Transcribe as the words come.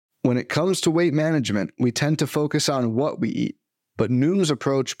When it comes to weight management, we tend to focus on what we eat, but Noom's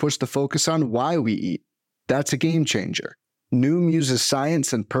approach puts the focus on why we eat. That's a game changer. Noom uses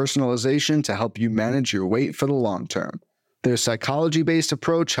science and personalization to help you manage your weight for the long term. Their psychology-based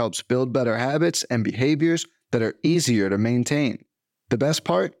approach helps build better habits and behaviors that are easier to maintain. The best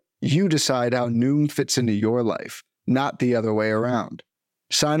part? You decide how Noom fits into your life, not the other way around.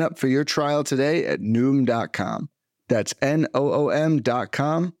 Sign up for your trial today at Noom.com. That's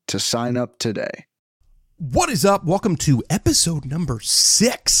Noom.com to sign up today. What is up? Welcome to episode number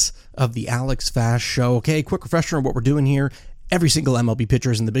 6 of the Alex Fast Show. Okay, quick refresher on what we're doing here. Every single MLB pitcher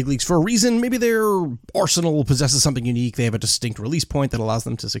is in the big leagues for a reason. Maybe their arsenal possesses something unique. They have a distinct release point that allows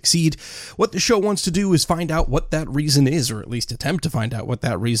them to succeed. What the show wants to do is find out what that reason is, or at least attempt to find out what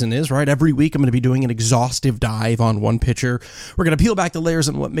that reason is, right? Every week I'm going to be doing an exhaustive dive on one pitcher. We're going to peel back the layers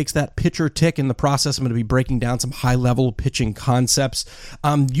on what makes that pitcher tick. In the process, I'm going to be breaking down some high-level pitching concepts.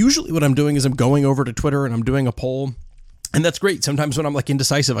 Usually what I'm doing is I'm going over to Twitter and I'm doing a poll. And that's great. Sometimes when I'm like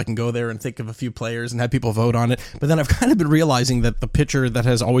indecisive, I can go there and think of a few players and have people vote on it. But then I've kind of been realizing that the pitcher that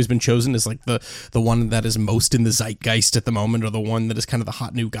has always been chosen is like the one that is most in the zeitgeist at the moment, or the one that is kind of the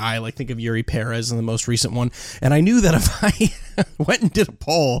hot new guy. Like think of Yuri Perez in the most recent one. And I knew that if I went and did a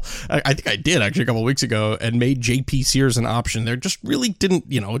poll, I think I did actually a couple of weeks ago, and made JP Sears an option, there just really didn't,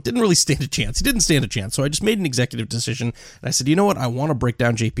 it didn't really stand a chance. He didn't stand a chance. So I just made an executive decision. And I said, you know what? I want to break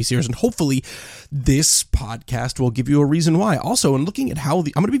down JP Sears, and hopefully this podcast will give you a reason why. Also, in looking at how I'm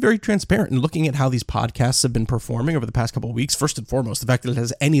going to be very transparent in looking at how these podcasts have been performing over the past couple of weeks. First and foremost, the fact that it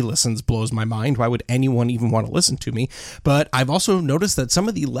has any listens blows my mind. Why would anyone even want to listen to me? But I've also noticed that some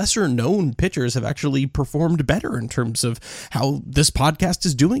of the lesser known pitchers have actually performed better in terms of how this podcast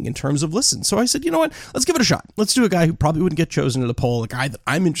is doing in terms of listens. So I said, you know what? Let's give it a shot. Let's do a guy who probably wouldn't get chosen in the poll, a guy that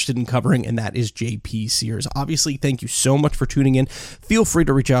I'm interested in covering, and that is JP Sears. Obviously, thank you so much for tuning in. Feel free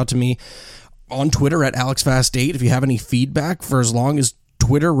to reach out to me on Twitter at AlexFast8 if you have any feedback. For as long as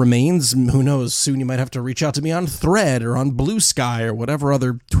Twitter remains, who knows, soon you might have to reach out to me on Thread or on Blue Sky or whatever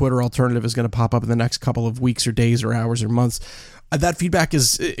other Twitter alternative is going to pop up in the next couple of weeks or days or hours or months. That feedback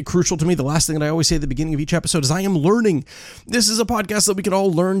is crucial to me. The last thing that I always say at the beginning of each episode is I am learning. This is a podcast that we can all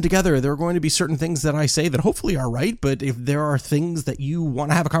learn together. There are going to be certain things that I say that hopefully are right, but if there are things that you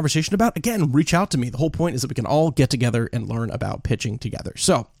want to have a conversation about, again, reach out to me. The whole point is that we can all get together and learn about pitching together.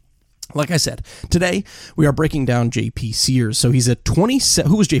 So, like I said, today we are breaking down JP Sears. So he's a 27.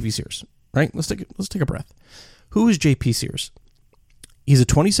 Who was JP Sears? Right? Let's take a breath. Who is JP Sears? He's a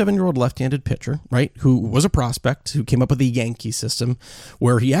 27-year-old left-handed pitcher, right? Who was a prospect who came up with the Yankee system,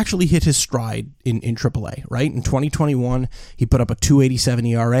 where he actually hit his stride in AAA. Right? In 2021, he put up a 2.87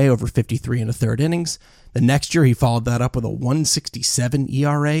 ERA over 53 1/3 innings. The next year, he followed that up with a 1.67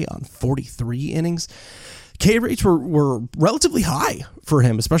 ERA on 43 innings. K rates were relatively high for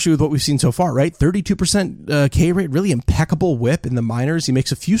him, especially with what we've seen so far, right? 32% K rate, really impeccable whip in the minors. He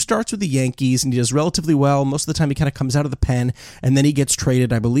makes a few starts with the Yankees, and he does relatively well. Most of the time, he kind of comes out of the pen, and then he gets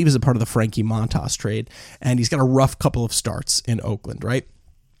traded, I believe, as a part of the Frankie Montas trade, and he's got a rough couple of starts in Oakland, right?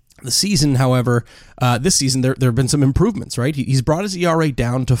 The season, however, this season, there have been some improvements, right? He's brought his ERA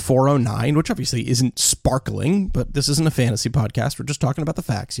down to 4.09, which obviously isn't sparkling, but this isn't a fantasy podcast. We're just talking about the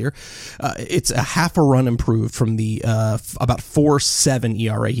facts here. It's a half a run improved from the about 4.7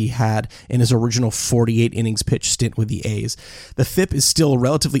 ERA he had in his original 48 innings pitch stint with the A's. The FIP is still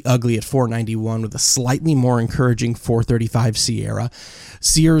relatively ugly at 4.91 with a slightly more encouraging 4.35 SIERA.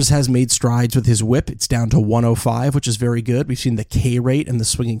 Sears has made strides with his whip. It's down to 105, which is very good. We've seen the K rate and the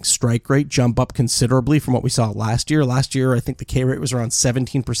swinging strike rate jump up considerably from what we saw last year. Last year, I think the K rate was around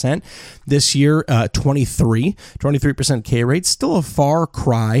 17%. This year, 23% K rate. Still a far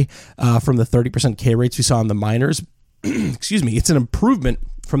cry from the 30% K rates we saw in the minors. Excuse me. It's an improvement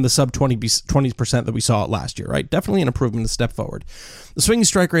from the sub 20% that we saw last year, right? Definitely an improvement, a step forward. The swinging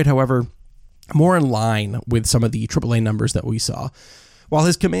strike rate, however, more in line with some of the AAA numbers that we saw. While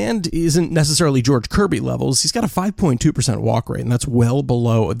his command isn't necessarily George Kirby levels, he's got a 5.2% walk rate, and that's well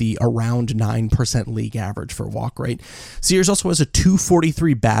below the around 9% league average for walk rate. Sears also has a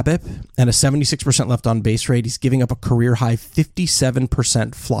 243 BABIP and a 76% left on base rate. He's giving up a career high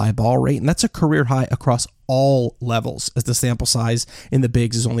 57% fly ball rate, and that's a career high across all levels, as the sample size in the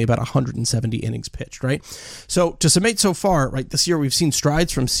bigs is only about 170 innings pitched, right? So to summate so far, right, this year we've seen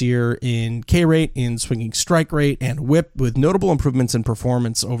strides from Sear in K rate, in swinging strike rate, and whip, with notable improvements in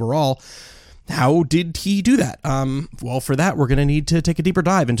performance overall. How did he do that? Well, for that, we're going to need to take a deeper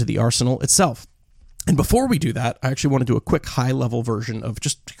dive into the arsenal itself. And before we do that, I actually want to do a quick high-level version of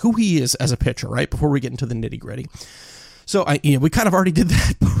just who he is as a pitcher, right, before we get into the nitty-gritty. So we kind of already did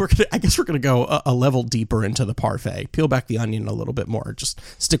that, but I guess we're gonna go a level deeper into the parfait. Peel back the onion a little bit more. Just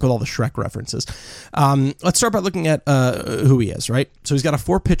stick with all the Shrek references. Let's start by looking at who he is. Right. So he's got a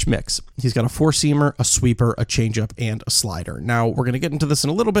 4-pitch mix. He's got a 4-seamer, a sweeper, a changeup, and a slider. Now we're gonna get into this in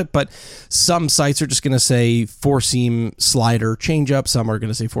a little bit, but some sites are just gonna say 4-seam slider changeup. Some are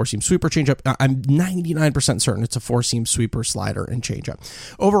gonna say 4-seam sweeper changeup. I'm 99% certain it's a 4-seam sweeper slider and changeup.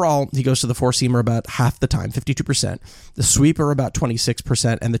 Overall, he goes to the 4-seamer about half the time, 52%. The sweeper about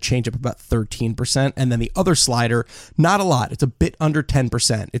 26%, and the changeup about 13%. And then the other slider, not a lot. It's a bit under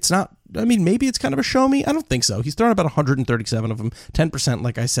 10%. It's not, maybe it's kind of a show me. I don't think so. He's thrown about 137 of them, 10%,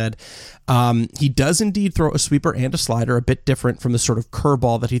 like I said. He does indeed throw a sweeper and a slider, a bit different from the sort of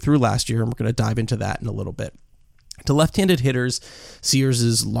curveball that he threw last year, and we're going to dive into that in a little bit. To left-handed hitters, Sears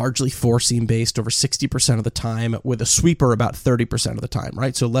is largely 4-seam based over 60% of the time, with a sweeper about 30% of the time,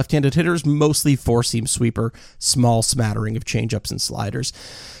 right? So left-handed hitters, mostly 4-seam sweeper, small smattering of changeups and sliders.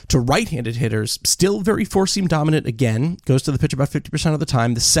 To right-handed hitters, still very 4-seam dominant again, goes to the pitch about 50% of the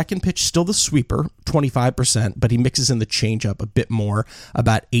time. The second pitch, still the sweeper, 25%, but he mixes in the changeup a bit more,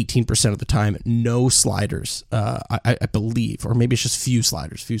 about 18% of the time. No sliders, I believe, or maybe it's just few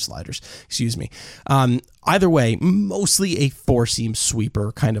sliders, excuse me. Either way, mostly a 4-seam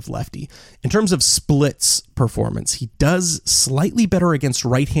sweeper kind of lefty. In terms of splits performance, he does slightly better against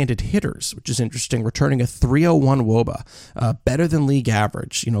right-handed hitters, which is interesting, returning a 301 WOBA, better than league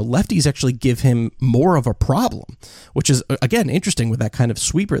average. Lefties actually give him more of a problem, which is, again, interesting with that kind of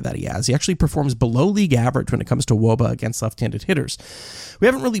sweeper that he has. He actually performs below league average when it comes to WOBA against left-handed hitters. We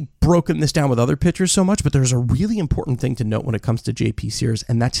haven't really broken this down with other pitchers so much, but there's a really important thing to note when it comes to JP Sears,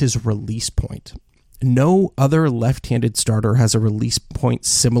 and that's his release point. No other left-handed starter has a release point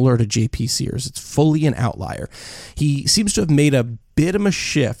similar to JP Sears. It's fully an outlier. He seems to have made a bit of a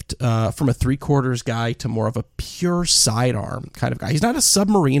shift from a 3/4 guy to more of a pure sidearm kind of guy. He's not a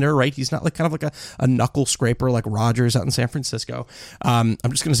submariner, right? He's not like a knuckle scraper like Rogers out in San Francisco. I'm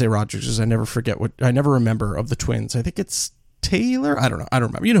just going to say Rogers because I never remember of the Twins. I think it's Taylor. I don't know. I don't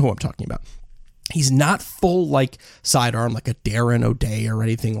remember. You know who I'm talking about. He's not full like sidearm like a Darren O'Day or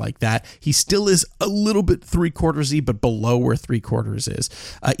anything like that. He still is a little bit 3/4-y, but below where 3/4 is.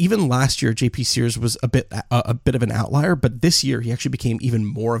 Even last year, JP Sears was a bit of an outlier, but this year he actually became even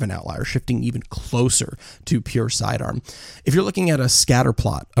more of an outlier, shifting even closer to pure sidearm. If you're looking at a scatter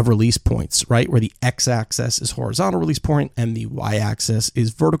plot of release points, right, where the x-axis is horizontal release point and the y-axis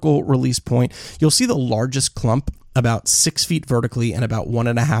is vertical release point, you'll see the largest clump about 6 feet vertically and about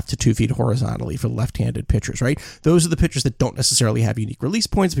 1.5 to 2 feet horizontally for left-handed pitchers, right? Those are the pitchers that don't necessarily have unique release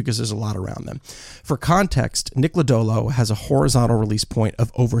points because there's a lot around them. For context, Nick Lodolo has a horizontal release point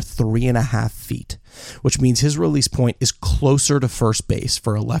of over 3.5 feet, which means his release point is closer to first base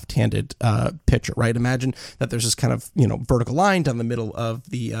for a left-handed pitcher, right? Imagine that there's this kind of, vertical line down the middle of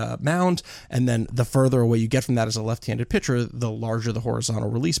the mound, and then the further away you get from that as a left-handed pitcher, the larger the horizontal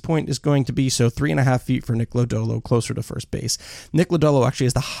release point is going to be. So 3.5 feet for Nick Lodolo, closer to first base. Nick Lodolo actually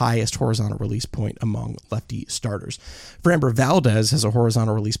has the highest horizontal release point among lefty starters. Framber Valdez has a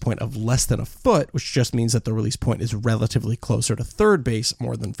horizontal release point of less than a foot, which just means that the release point is relatively closer to third base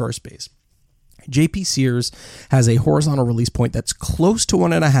more than first base. JP Sears has a horizontal release point that's close to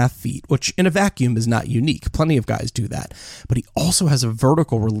 1.5 feet, which in a vacuum is not unique. Plenty of guys do that. But he also has a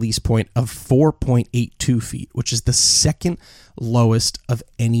vertical release point of 4.82 feet, which is the second lowest of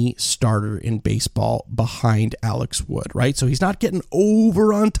any starter in baseball behind Alex Wood, right? So he's not getting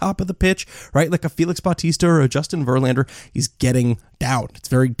over on top of the pitch, right? Like a Felix Bautista or a Justin Verlander. He's getting down. It's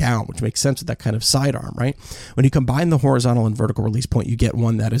very down, which makes sense with that kind of sidearm, right? When you combine the horizontal and vertical release point, you get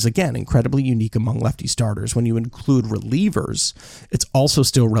one that is, again, incredibly unique among lefty starters. When you include relievers, it's also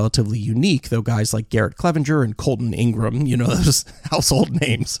still relatively unique, though guys like Garrett Clevenger and Colton Ingram, those household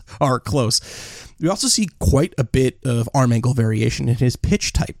names are close. We also see quite a bit of arm angle variation in his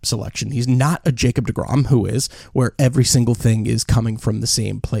pitch type selection. He's not a Jacob deGrom, who is, where every single thing is coming from the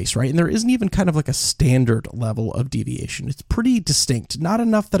same place, right? And there isn't even kind of like a standard level of deviation. It's pretty distinct. Not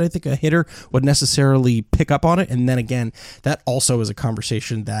enough that I think a hitter would necessarily pick up on it. And then again, that also is a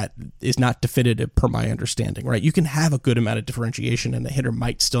conversation that is not definitive per my understanding, right? You can have a good amount of differentiation and the hitter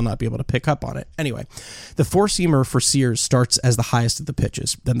might still not be able to pick up on it. Anyway, the 4-seamer for Sears starts as the highest of the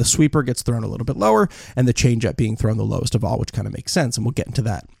pitches. Then the sweeper gets thrown a little bit lower, and the changeup being thrown the lowest of all, which kind of makes sense, and we'll get into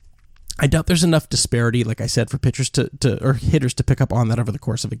that. I doubt there's enough disparity, like I said, for pitchers or hitters to pick up on that over the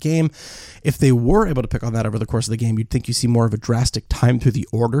course of a game. If they were able to pick on that over the course of the game, you'd think you see more of a drastic time through the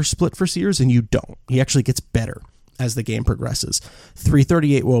order split for Sears, and you don't. He actually gets better as the game progresses.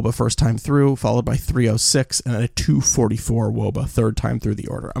 338 WOBA first time through, followed by 306, and then a 244 WOBA third time through the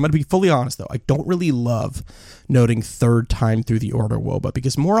order. I'm going to be fully honest, though. I don't really love noting third time through the order WOBA,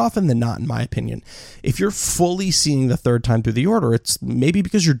 because more often than not, in my opinion, if you're fully seeing the third time through the order, it's maybe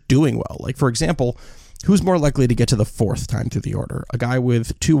because you're doing well. Like, for example, who's more likely to get to the fourth time through the order? A guy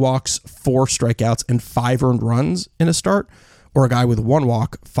with 2 walks, 4 strikeouts, and 5 earned runs in a start? Or a guy with 1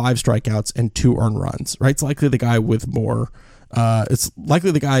 walk, 5 strikeouts, and 2 earned runs, right? It's likely the guy with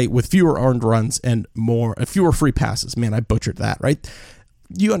fewer earned runs and fewer free passes. Man, I butchered that, right?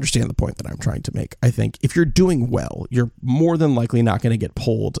 You understand the point that I'm trying to make. I think if you're doing well, you're more than likely not going to get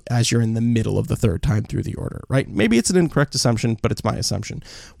pulled as you're in the middle of the third time through the order, right? Maybe it's an incorrect assumption, but it's my assumption.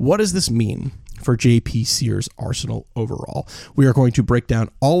 What does this mean for JP Sears' arsenal overall? We are going to break down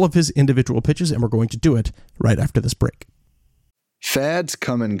all of his individual pitches, and we're going to do it right after this break. Fads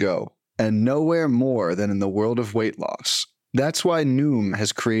come and go, and nowhere more than in the world of weight loss. That's why Noom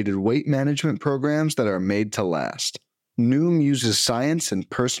has created weight management programs that are made to last. Noom uses science and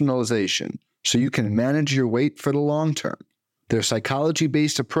personalization so you can manage your weight for the long term. Their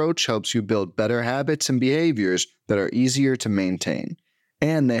psychology-based approach helps you build better habits and behaviors that are easier to maintain.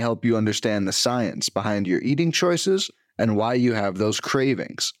 And they help you understand the science behind your eating choices and why you have those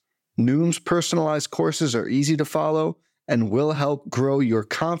cravings. Noom's personalized courses are easy to follow and will help grow your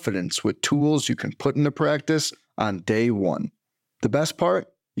confidence with tools you can put into practice on day one. The best part?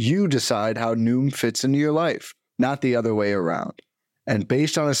 You decide how Noom fits into your life, not the other way around. And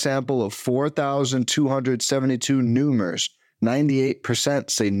based on a sample of 4,272 Noomers, 98%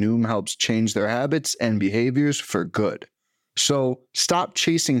 say Noom helps change their habits and behaviors for good. So stop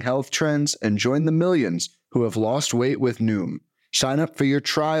chasing health trends and join the millions who have lost weight with Noom. Sign up for your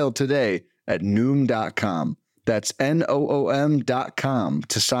trial today at Noom.com. That's Noom.com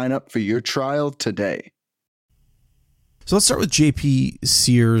to sign up for your trial today. So let's start with JP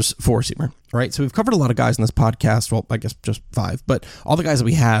Sears' four-seamer, right? So we've covered a lot of guys in this podcast. Well, I guess just 5, but all the guys that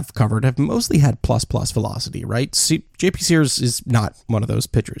we have covered have mostly had plus velocity, right? JP Sears is not one of those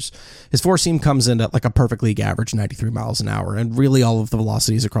pitchers. His four-seam comes in at like a perfect league average, 93 miles an hour, and really all of the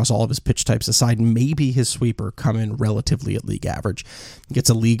velocities across all of his pitch types aside, maybe his sweeper, come in relatively at league average. He gets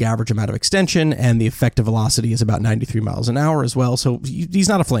a league average amount of extension, and the effective velocity is about 93 miles an hour as well, so he's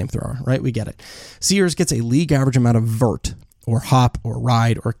not a flamethrower, right? We get it. Sears gets a league average amount of vert, or hop, or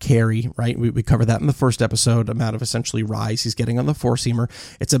ride, or carry, right? We covered that in the first episode, amount of essentially rise he's getting on the four-seamer.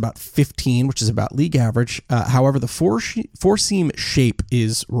 It's about 15, which is about league average. However, the four-seam shape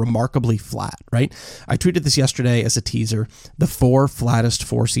is remarkably flat, right? I tweeted this yesterday as a teaser. The 4 flattest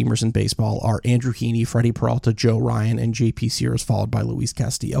four-seamers in baseball are Andrew Heaney, Freddie Peralta, Joe Ryan, and JP Sears, followed by Luis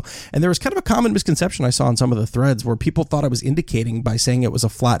Castillo. And there was kind of a common misconception I saw in some of the threads where people thought I was indicating by saying it was a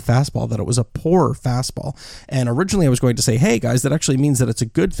flat fastball that it was a poor fastball. And originally I was going to say, hey guys, that actually means that it's a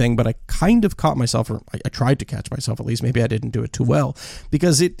good thing, but I kind of caught myself, or I tried to catch myself at least, maybe I didn't do it too well,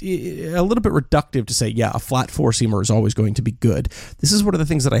 because it a little bit reductive to say, yeah, a flat four-seamer is always going to be good. This is one of the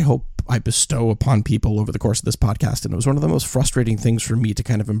things that I hope I bestow upon people over the course of this podcast, and it was one of the most frustrating things for me to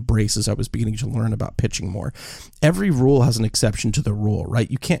kind of embrace as I was beginning to learn about pitching more. Every rule has an exception to the rule,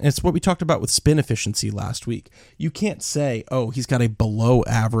 right? You can't, it's what we talked about with spin efficiency last week. You can't say, oh, he's got a below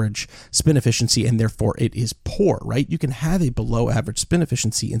average spin efficiency and therefore it is poor, right? You can have a below average spin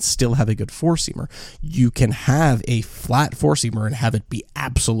efficiency and still have a good four-seamer. You can have a flat four-seamer and have it be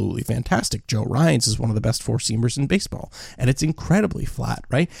absolutely fantastic. Joe Ryan's is one of the best four-seamers in baseball, and it's incredibly flat,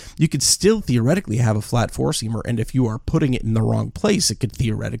 right? You could still theoretically have a flat four-seamer, and if you are putting it in the wrong place, it could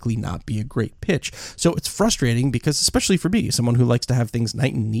theoretically not be a great pitch. So it's frustrating because, especially for me, someone who likes to have things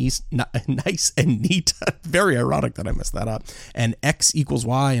nice and neat, very ironic that I messed that up, and X equals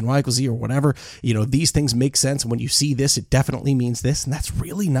Y and Y equals Z or whatever, these things make sense. When you see this, it definitely means this, and that's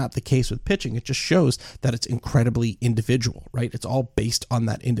really not the case with pitching. It just shows that it's incredibly individual, right? It's all based on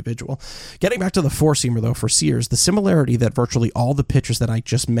that individual. Getting back to the four-seamer, though, for Sears, the similarity that virtually all the pitchers that I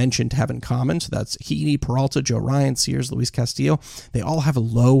just mentioned have in common, so that's Heaney, Peralta, Joe Ryan, Sears, Luis Castillo, they all have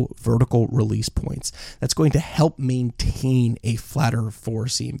low vertical release points. That's going to help maintain a flatter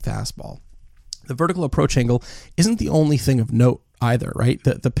four-seam fastball. The vertical approach angle isn't the only thing of note either, right?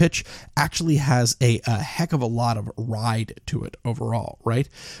 The pitch actually has a heck of a lot of ride to it overall, right?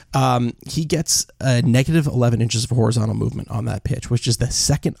 He gets a negative 11 inches of horizontal movement on that pitch, which is the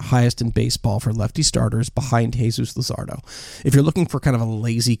second highest in baseball for lefty starters behind Jesus Luzardo. If you're looking for kind of a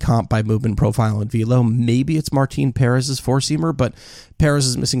lazy comp by movement profile and velo, maybe it's Martin Perez's four-seamer, but Perez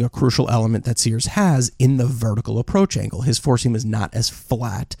is missing a crucial element that Sears has in the vertical approach angle. His four-seam is not as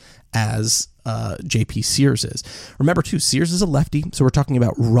flat as JP Sears is. Remember too, Sears is a lefty, so we're talking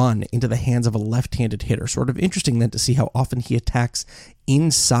about run into the hands of a left-handed hitter. Sort of interesting then to see how often he attacks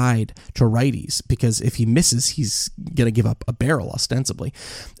inside to righties, because if he misses, he's going to give up a barrel ostensibly.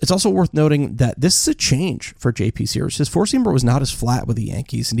 It's also worth noting that this is a change for JP Sears. His four-seamer was not as flat with the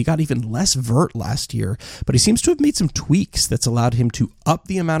Yankees, and he got even less vert last year, but he seems to have made some tweaks that's allowed him to up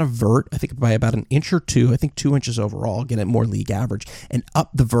the amount of vert, I think by about an inch or two, I think 2 inches overall, get it more league average, and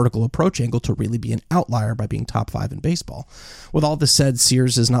up the vertical approach angle to really be an outlier by being top 5 in baseball. With all this said,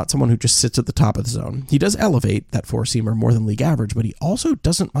 Sears is not someone who just sits at the top of the zone. He does elevate that four-seamer more than league average, but he also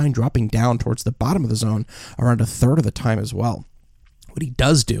doesn't mind dropping down towards the bottom of the zone around a third of the time as well. What he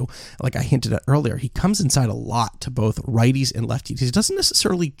does do, like I hinted at earlier, he comes inside a lot to both righties and lefties. He doesn't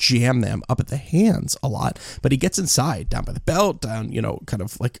necessarily jam them up at the hands a lot, but he gets inside, down by the belt, down, kind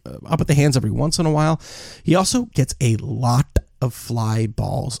of like up at the hands every once in a while. He also gets a lot of fly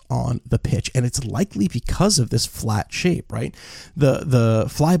balls on the pitch, and it's likely because of this flat shape, right? The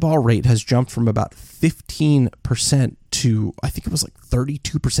fly ball rate has jumped from about 15% to, I think it was like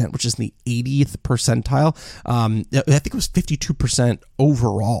 32%, which is in the 80th percentile. I think it was 52%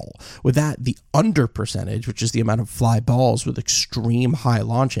 overall. With that, the under percentage, which is the amount of fly balls with extreme high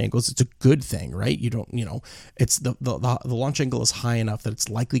launch angles, it's a good thing, right? You don't, it's the launch angle is high enough that it's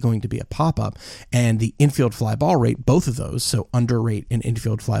likely going to be a pop-up, and the infield fly ball rate, both of those, so under rate and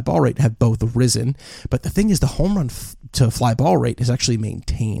infield fly ball rate, have both risen. But the thing is, the home run to fly ball rate is actually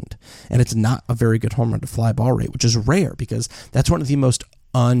maintained, and it's not a very good home run to fly ball rate, which is rare because that's one of the most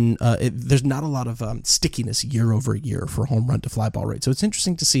there's not a lot of stickiness year over year for home run to fly ball rate. So it's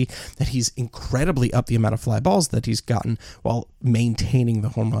interesting to see that he's incredibly up the amount of fly balls that he's gotten while maintaining the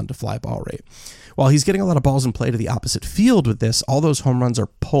home run to fly ball rate. While he's getting a lot of balls in play to the opposite field with this, all those home runs are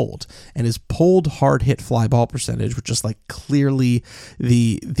pulled, and his pulled hard hit fly ball percentage, which is like clearly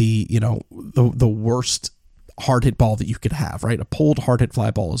the worst hard hit ball that you could have, right? A pulled hard hit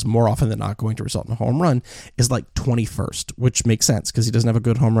fly ball is more often than not going to result in a home run, is like 21st, which makes sense because he doesn't have a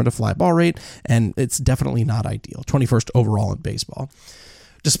good home run to fly ball rate, and it's definitely not ideal. 21st overall in baseball.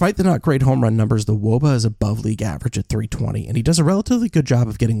 Despite the not great home run numbers, the WOBA is above league average at 320, and he does a relatively good job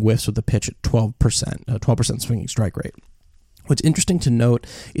of getting whiffs with the pitch at 12% swinging strike rate. What's interesting to note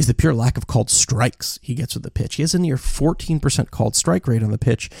is the pure lack of called strikes he gets with the pitch. He has a near 14% called strike rate on the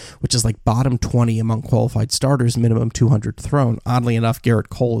pitch, which is like bottom 20 among qualified starters, minimum 200 thrown. Oddly enough, George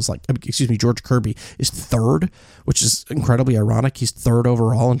Kirby is third, which is incredibly ironic. He's third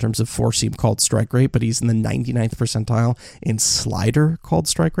overall in terms of four-seam called strike rate, but he's in the 99th percentile in slider called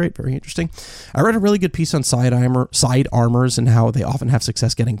strike rate. Very interesting. I read a really good piece on side armors and how they often have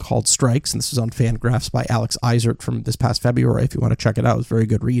success getting called strikes, and this was on Fangraphs by Alex Eisert from this past February. If you want to check it out, it's a very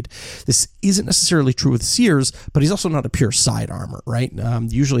good read. This isn't necessarily true with Sears, but he's also not a pure side armor, right?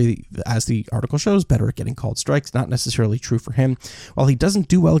 Usually, as the article shows, better at getting called strikes. Not necessarily true for him. While he doesn't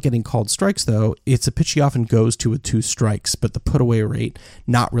do well getting called strikes, though, it's a pitch he often goes to with 2 strikes, but the put away rate,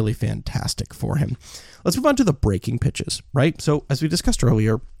 not really fantastic for him. Let's move on to the breaking pitches, right? So as we discussed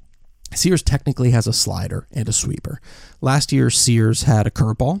earlier, Sears technically has a slider and a sweeper. Last year, Sears had a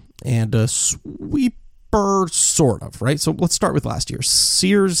curveball and a sweeper, sort of, right? So let's start with last year.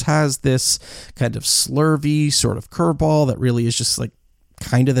 Sears has this kind of slurvy sort of curveball that really is just like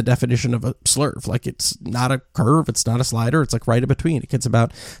kind of the definition of a slurve. Like, it's not a curve, it's not a slider, it's like right in between. It gets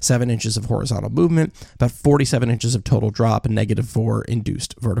about 7 inches of horizontal movement, about 47 inches of total drop, and -4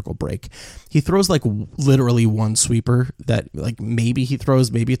 induced vertical break. He throws like literally one sweeper that like maybe he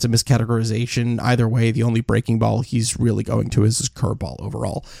throws, maybe it's a miscategorization. Either way, the only breaking ball he's really going to is his curveball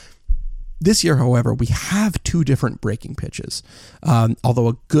overall. This year, however, we have 2 different breaking pitches, although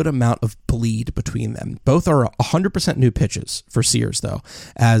a good amount of bleed between them. Both are 100% new pitches for Sears, though,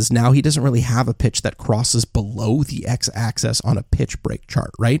 as now he doesn't really have a pitch that crosses below the x-axis on a pitch break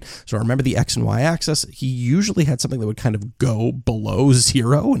chart, right? So remember the x and y axis? He usually had something that would kind of go below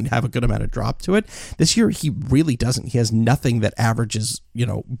 0 and have a good amount of drop to it. This year, he really doesn't. He has nothing that averages,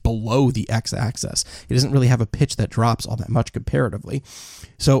 below the x-axis. He doesn't really have a pitch that drops all that much comparatively.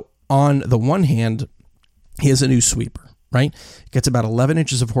 So on the one hand, he has a new sweeper, right? Gets about 11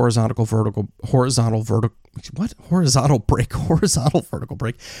 inches of horizontal vertical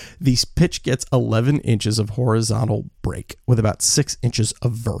break. The pitch gets 11 inches of horizontal break with about 6 inches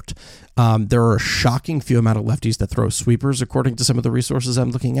of vert. There are a shocking few amount of lefties that throw sweepers, according to some of the resources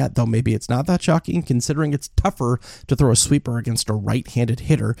I'm looking at, though maybe it's not that shocking considering it's tougher to throw a sweeper against a right-handed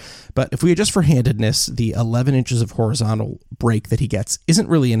hitter. But if we adjust for handedness, the 11 inches of horizontal break that he gets isn't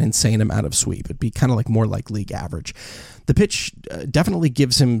really an insane amount of sweep. It'd be kind of like more like league average. The pitch definitely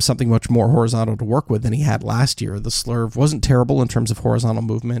gives him something much more horizontal to work with than he had had last year. The slurve wasn't terrible in terms of horizontal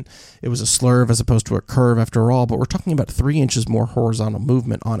movement. It was a slurve as opposed to a curve after all, but we're talking about 3 inches more horizontal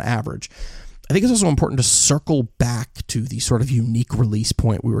movement on average. I think it's also important to circle back to the sort of unique release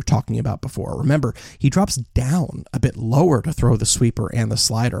point we were talking about before. Remember, he drops down a bit lower to throw the sweeper and the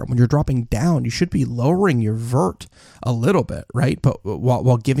slider. When you're dropping down, you should be lowering your vert a little bit, right? But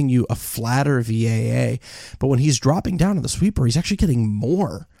while giving you a flatter VAA. But when he's dropping down on the sweeper, he's actually getting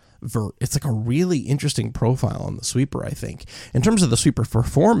more vert. It's like a really interesting profile on the sweeper, I think. In terms of the sweeper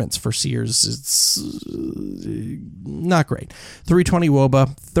performance for Sears, it's not great. 320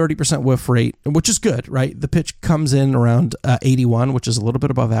 WOBA, 30% whiff rate, which is good, right? The pitch comes in around 81, which is a little bit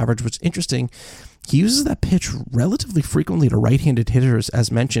above average, which is interesting. He uses that pitch relatively frequently to right-handed hitters,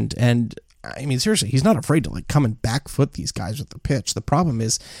 as mentioned, and I mean, seriously, he's not afraid to like come and back foot these guys with the pitch. The problem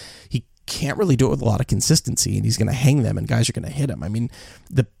is he can't really do it with a lot of consistency, and he's going to hang them and guys are going to hit him. I mean,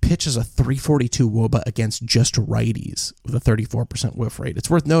 the pitch is a 342 WOBA against just righties with a 34% whiff rate.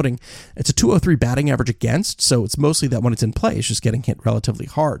 It's worth noting it's a 203 batting average against, so it's mostly that when it's in play, it's just getting hit relatively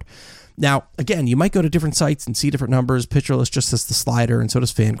hard. Now, again, you might go to different sites and see different numbers. Pitcherless just says the slider, and so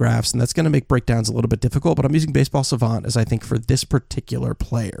does Fangraphs, and that's going to make breakdowns a little bit difficult, but I'm using Baseball Savant as I think for this particular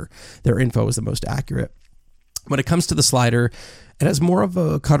player, their info is the most accurate. When it comes to the slider, it has more of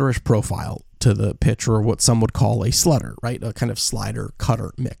a cutterish profile to the pitch, or what some would call a sludder, right? A kind of slider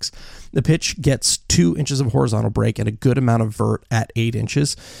cutter mix. The pitch gets 2 inches of horizontal break and a good amount of vert at 8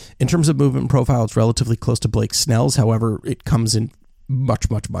 inches. In terms of movement profile, it's relatively close to Blake Snell's. However, it comes in much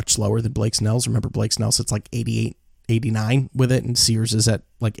slower than Blake Snell's. Remember, Blake Snell sits like 88, 89 with it, and Sears is at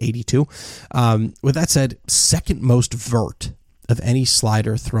like 82. With that said, second most vert of any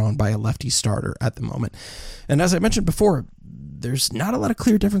slider thrown by a lefty starter at the moment. And as I mentioned before, there's not a lot of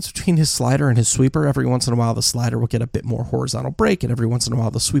clear difference between his slider and his sweeper. Every once in a while, the slider will get a bit more horizontal break, and every once in a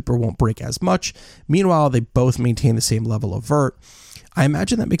while, the sweeper won't break as much. Meanwhile, they both maintain the same level of vert. I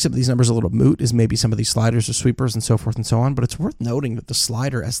imagine that makes up these numbers a little moot, is maybe some of these sliders or sweepers and so forth and so on, but it's worth noting that the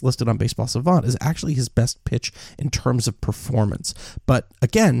slider, as listed on Baseball Savant, is actually his best pitch in terms of performance. But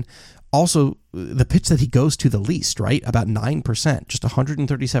again, also the pitch that he goes to the least, right? About 9%, just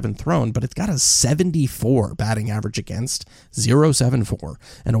 137 thrown, but it's got a 74 batting average against, 0.74,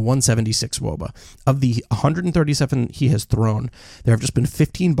 and a 176 WOBA. Of the 137 he has thrown, there have just been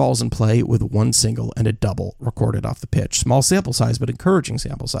 15 balls in play with 1 single and a double recorded off the pitch. Small sample size, but encouraging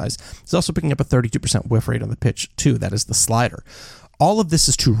sample size. He's also picking up a 32% whiff rate on the pitch, too. That is the slider. All of this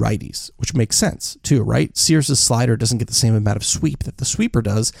is to righties, which makes sense too, right? Sears' slider doesn't get the same amount of sweep that the sweeper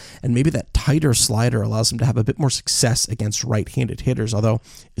does, and maybe that tighter slider allows him to have a bit more success against right-handed hitters, although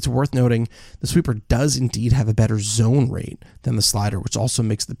it's worth noting the sweeper does indeed have a better zone rate than the slider, which also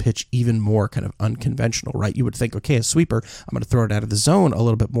makes the pitch even more kind of unconventional, right? You would think, okay, a sweeper, I'm going to throw it out of the zone a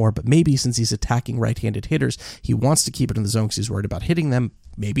little bit more, but maybe since he's attacking right-handed hitters, he wants to keep it in the zone because he's worried about hitting them.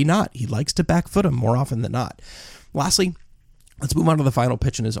 Maybe not. He likes to back foot him more often than not. Lastly, let's move on to the final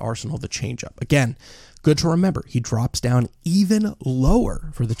pitch in his arsenal, the changeup. Again, good to remember, he drops down even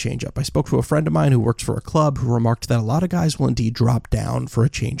lower for the changeup. I spoke to a friend of mine who works for a club who remarked that a lot of guys will indeed drop down for a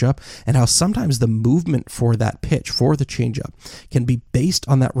changeup, and how sometimes the movement for that pitch, for the changeup, can be based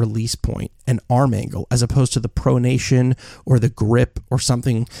on that release point and arm angle, as opposed to the pronation or the grip or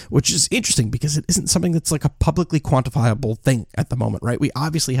something, which is interesting because it isn't something that's like a publicly quantifiable thing at the moment, right? We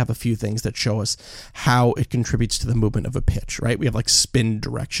obviously have a few things that show us how it contributes to the movement of a pitch, right? We have like spin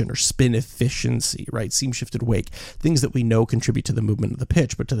direction or spin efficiency, right? Seam shifted wake, things that we know contribute to the movement of the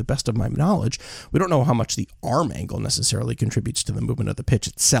pitch, but to the best of my knowledge, we don't know how much the arm angle necessarily contributes to the movement of the pitch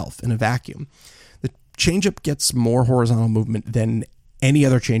itself in a vacuum. The changeup gets more horizontal movement than any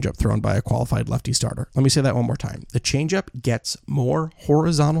other changeup thrown by a qualified lefty starter. Let me say that one more time. The changeup gets more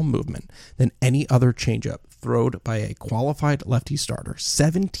horizontal movement than any other changeup thrown by a qualified lefty starter.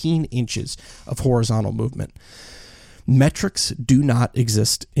 17 inches of horizontal movement. Metrics do not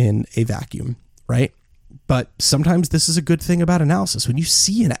exist in a vacuum, right? But sometimes this is a good thing about analysis. When you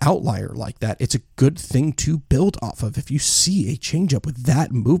see an outlier like that, it's a good thing to build off of. If you see a changeup with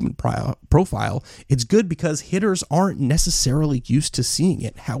that movement profile, it's good because hitters aren't necessarily used to seeing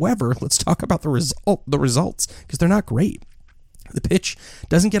it. However, let's talk about the results, because they're not great. The pitch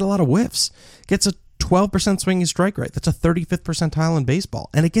doesn't get a lot of whiffs. It gets a 12% swinging strike rate. That's a 35th percentile in baseball,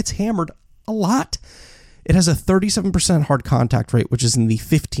 and it gets hammered a lot. It has a 37% hard contact rate, which is in the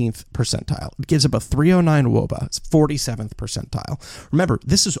 15th percentile. It gives up a 309 WOBA. It's 47th percentile. Remember,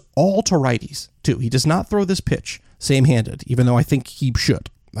 this is all to righties, too. He does not throw this pitch same-handed, even though I think he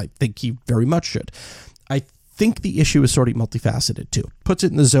should. I think he very much should. I think the issue is sort of multifaceted too. Puts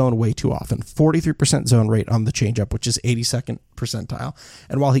it in the zone way too often. 43% zone rate on the changeup, which is 82nd percentile.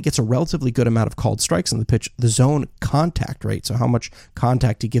 And while he gets a relatively good amount of called strikes on the pitch, the zone contact rate, so how much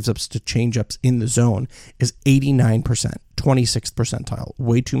contact he gives up to changeups in the zone, is 89%, 26th percentile.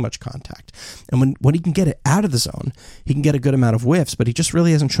 Way too much contact. And when he can get it out of the zone, he can get a good amount of whiffs, but he just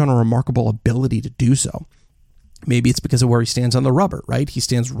really hasn't shown a remarkable ability to do so. Maybe it's because of where he stands on the rubber, right? He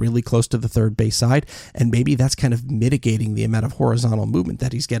stands really close to the third base side, and maybe that's kind of mitigating the amount of horizontal movement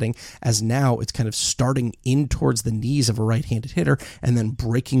that he's getting, as now it's kind of starting in towards the knees of a right-handed hitter and then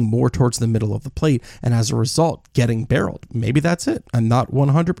breaking more towards the middle of the plate, and as a result, getting barreled. Maybe that's it. I'm not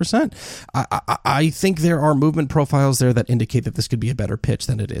 100%. I think there are movement profiles there that indicate that this could be a better pitch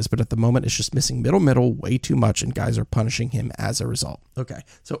than it is, but at the moment, it's just missing middle way too much, and guys are punishing him as a result. Okay,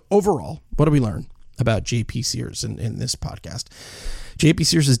 so overall, what do we learn about JP Sears in this podcast? JP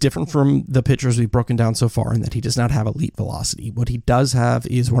Sears is different from the pitchers we've broken down so far in that he does not have elite velocity. What he does have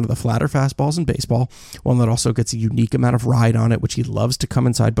is one of the flatter fastballs in baseball, one that also gets a unique amount of ride on it, which he loves to come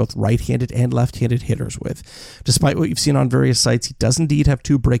inside both right-handed and left-handed hitters with. Despite what you've seen on various sites, he does indeed have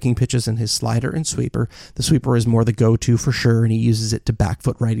two breaking pitches in his slider and sweeper. The sweeper is more the go-to for sure, and he uses it to back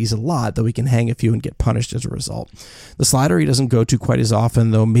foot righties a lot, though he can hang a few and get punished as a result. The slider he doesn't go to quite as often,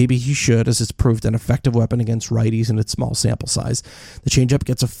 though maybe he should, as it's proved an effective weapon against righties in its small sample size. The changeup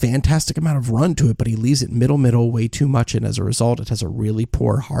gets a fantastic amount of run to it, but he leaves it middle way too much, and as a result, it has a really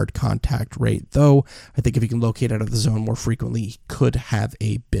poor hard contact rate. Though, I think if he can locate out of the zone more frequently, he could have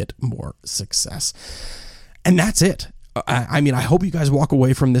a bit more success. And that's it. I mean, I hope you guys walk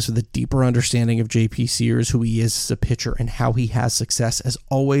away from this with a deeper understanding of JP Sears, who he is as a pitcher, and how he has success. As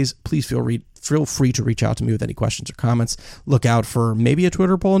always, please feel free to reach out to me with any questions or comments. Look out for maybe a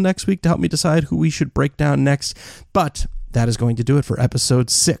Twitter poll next week to help me decide who we should break down next. But that is going to do it for episode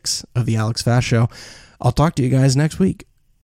 6 of the Alex Fast Show. I'll talk to you guys next week.